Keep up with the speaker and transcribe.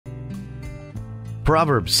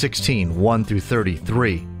Proverbs 16:1 through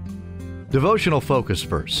 33. Devotional focus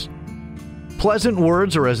verse. Pleasant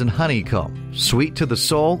words are as an honeycomb, sweet to the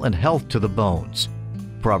soul and health to the bones.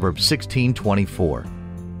 Proverbs 16:24.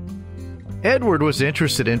 Edward was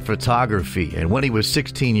interested in photography, and when he was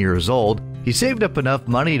 16 years old, he saved up enough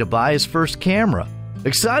money to buy his first camera.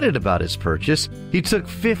 Excited about his purchase, he took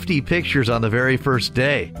 50 pictures on the very first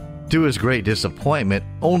day. To his great disappointment,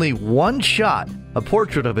 only one shot, a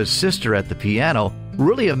portrait of his sister at the piano,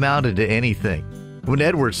 really amounted to anything. When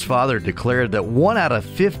Edward's father declared that 1 out of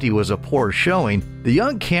 50 was a poor showing, the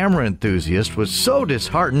young camera enthusiast was so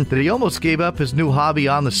disheartened that he almost gave up his new hobby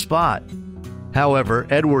on the spot. However,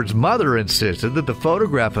 Edward's mother insisted that the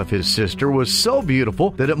photograph of his sister was so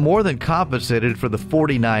beautiful that it more than compensated for the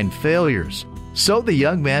 49 failures. So the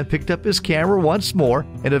young man picked up his camera once more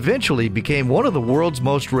and eventually became one of the world's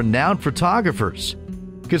most renowned photographers.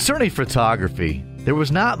 Concerning photography, there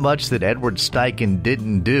was not much that Edward Steichen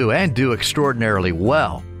didn't do and do extraordinarily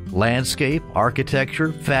well. Landscape,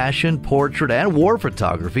 architecture, fashion, portrait, and war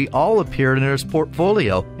photography all appeared in his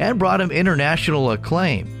portfolio and brought him international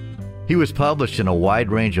acclaim. He was published in a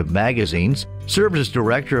wide range of magazines, served as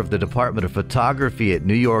director of the Department of Photography at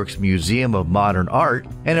New York's Museum of Modern Art,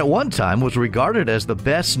 and at one time was regarded as the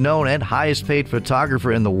best-known and highest-paid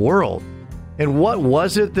photographer in the world. And what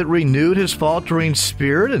was it that renewed his faltering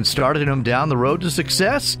spirit and started him down the road to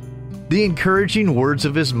success? The encouraging words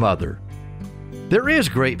of his mother. There is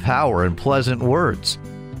great power in pleasant words.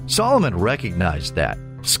 Solomon recognized that.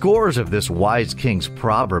 Scores of this wise king's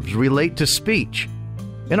proverbs relate to speech.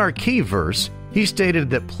 In our key verse, he stated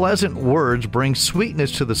that pleasant words bring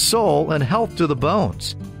sweetness to the soul and health to the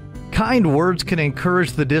bones. Kind words can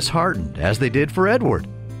encourage the disheartened, as they did for Edward.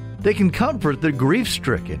 They can comfort the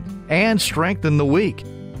grief-stricken and strengthen the weak.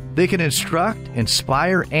 They can instruct,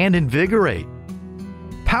 inspire, and invigorate.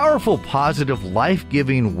 Powerful, positive,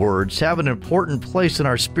 life-giving words have an important place in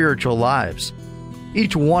our spiritual lives.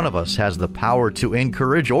 Each one of us has the power to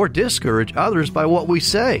encourage or discourage others by what we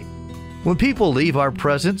say. When people leave our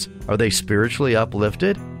presence, are they spiritually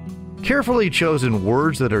uplifted? Carefully chosen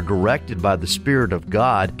words that are directed by the Spirit of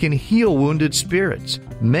God can heal wounded spirits,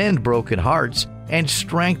 mend broken hearts, and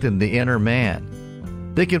strengthen the inner man.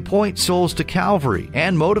 They can point souls to Calvary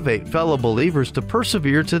and motivate fellow believers to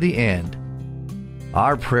persevere to the end.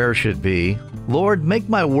 Our prayer should be, Lord, make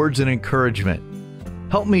my words an encouragement.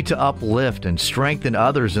 Help me to uplift and strengthen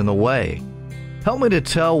others in the way. Help me to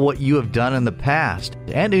tell what you have done in the past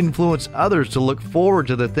and influence others to look forward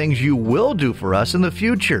to the things you will do for us in the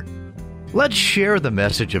future. Let's share the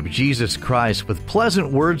message of Jesus Christ with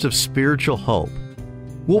pleasant words of spiritual hope.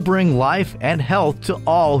 We'll bring life and health to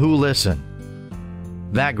all who listen.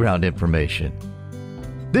 Background information.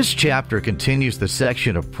 This chapter continues the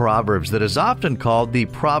section of Proverbs that is often called the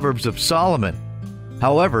Proverbs of Solomon.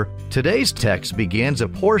 However, today's text begins a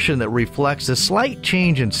portion that reflects a slight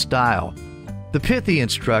change in style. The pithy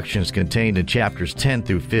instructions contained in chapters 10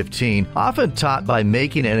 through 15 often taught by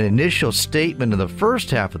making an initial statement in the first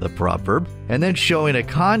half of the proverb and then showing a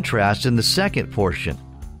contrast in the second portion.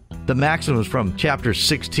 The maxims from chapter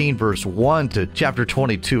 16 verse 1 to chapter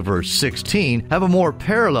 22 verse 16 have a more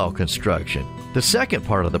parallel construction. The second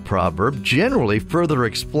part of the proverb generally further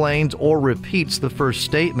explains or repeats the first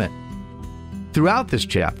statement. Throughout this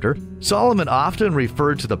chapter, Solomon often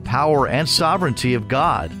referred to the power and sovereignty of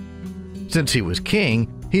God. Since he was king,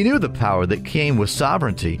 he knew the power that came with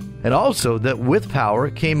sovereignty, and also that with power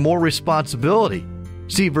came more responsibility.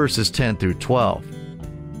 See verses 10 through 12.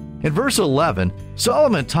 In verse 11,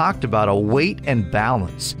 Solomon talked about a weight and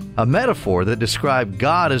balance, a metaphor that described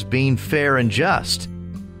God as being fair and just.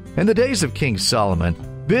 In the days of King Solomon,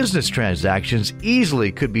 business transactions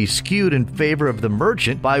easily could be skewed in favor of the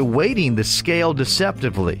merchant by weighting the scale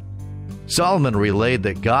deceptively. Solomon relayed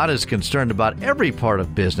that God is concerned about every part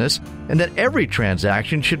of business and that every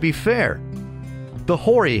transaction should be fair. The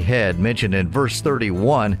hoary head mentioned in verse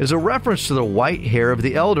 31 is a reference to the white hair of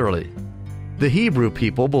the elderly. The Hebrew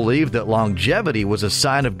people believed that longevity was a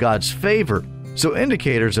sign of God's favor, so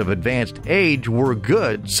indicators of advanced age were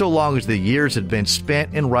good so long as the years had been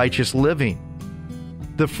spent in righteous living.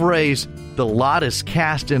 The phrase, "the lot is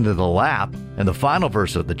cast into the lap," in the final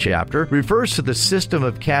verse of the chapter refers to the system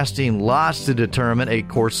of casting lots to determine a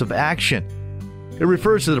course of action. It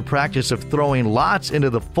refers to the practice of throwing lots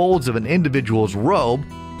into the folds of an individual's robe,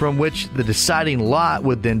 from which the deciding lot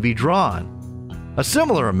would then be drawn. A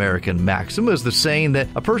similar American maxim is the saying that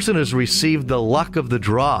a person has received the luck of the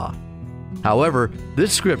draw. However,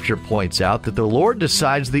 this scripture points out that the Lord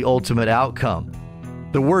decides the ultimate outcome.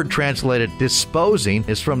 The word translated disposing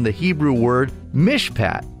is from the Hebrew word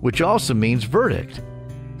mishpat, which also means verdict.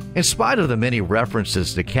 In spite of the many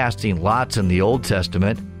references to casting lots in the Old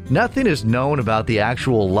Testament, nothing is known about the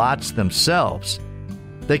actual lots themselves.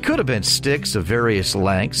 They could have been sticks of various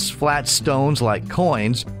lengths, flat stones like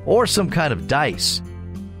coins, or some kind of dice.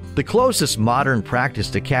 The closest modern practice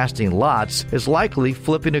to casting lots is likely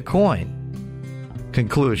flipping a coin.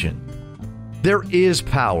 Conclusion: there is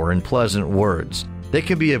power in pleasant words. They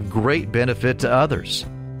can be of great benefit to others.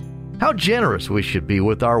 How generous we should be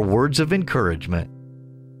with our words of encouragement.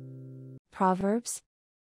 Proverbs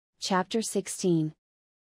chapter 16.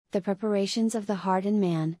 The preparations of the heart in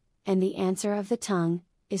man, and the answer of the tongue,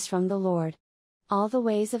 is from the Lord. All the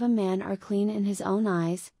ways of a man are clean in his own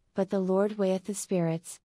eyes, but the Lord weigheth the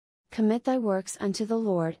spirits. Commit thy works unto the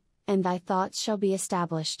Lord, and thy thoughts shall be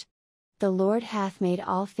established. The Lord hath made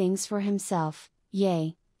all things for himself,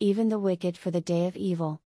 yea, even the wicked for the day of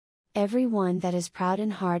evil. Every one that is proud in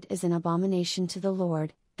heart is an abomination to the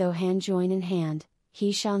Lord, though hand join in hand,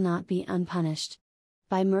 he shall not be unpunished.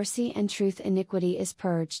 By mercy and truth iniquity is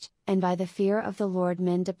purged, and by the fear of the Lord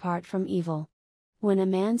men depart from evil. When a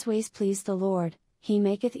man's ways please the Lord, he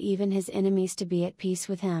maketh even his enemies to be at peace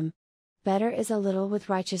with him. Better is a little with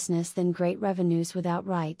righteousness than great revenues without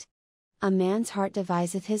right. A man's heart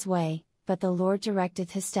deviseth his way, but the Lord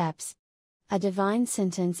directeth his steps. A divine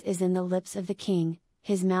sentence is in the lips of the king,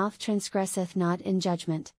 his mouth transgresseth not in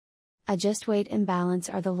judgment. A just weight and balance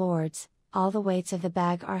are the Lord's, all the weights of the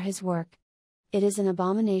bag are his work. It is an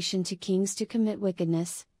abomination to kings to commit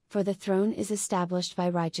wickedness, for the throne is established by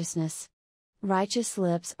righteousness. Righteous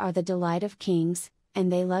lips are the delight of kings, and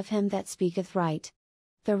they love him that speaketh right.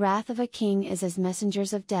 The wrath of a king is as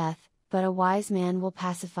messengers of death, but a wise man will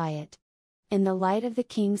pacify it. In the light of the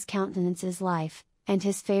king's countenance is life, and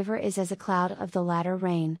his favor is as a cloud of the latter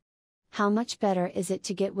rain. How much better is it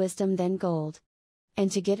to get wisdom than gold, and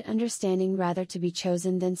to get understanding rather to be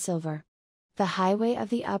chosen than silver. The highway of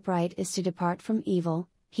the upright is to depart from evil,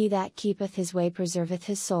 he that keepeth his way preserveth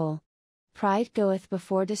his soul. Pride goeth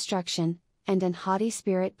before destruction, and an haughty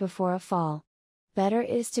spirit before a fall. Better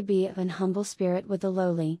is to be of an humble spirit with the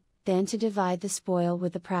lowly, than to divide the spoil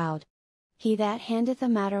with the proud. He that handeth a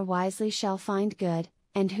matter wisely shall find good,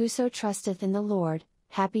 and whoso trusteth in the Lord,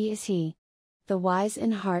 happy is he. The wise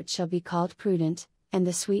in heart shall be called prudent, and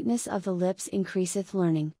the sweetness of the lips increaseth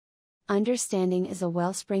learning. Understanding is a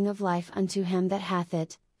wellspring of life unto him that hath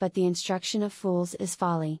it, but the instruction of fools is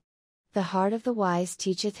folly. The heart of the wise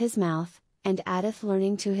teacheth his mouth, and addeth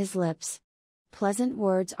learning to his lips. Pleasant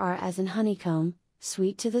words are as an honeycomb,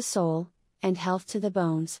 sweet to the soul, and health to the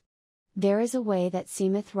bones. There is a way that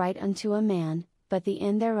seemeth right unto a man, but the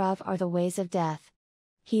end thereof are the ways of death.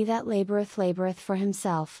 He that laboureth for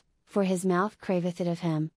himself, for his mouth craveth it of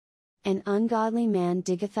him. An ungodly man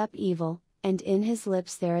diggeth up evil, and in his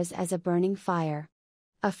lips there is as a burning fire.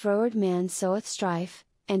 A froward man soweth strife,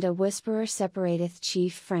 and a whisperer separateth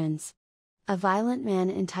chief friends. A violent man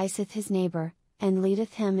enticeth his neighbour, and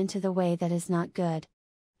leadeth him into the way that is not good.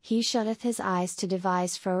 He shutteth his eyes to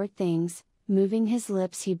devise froward things, moving his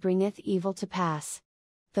lips he bringeth evil to pass.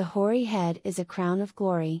 The hoary head is a crown of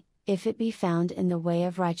glory, if it be found in the way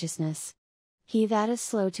of righteousness. He that is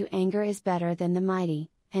slow to anger is better than the mighty,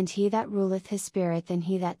 and he that ruleth his spirit than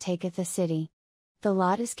he that taketh a city. The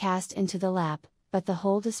lot is cast into the lap, but the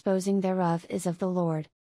whole disposing thereof is of the Lord.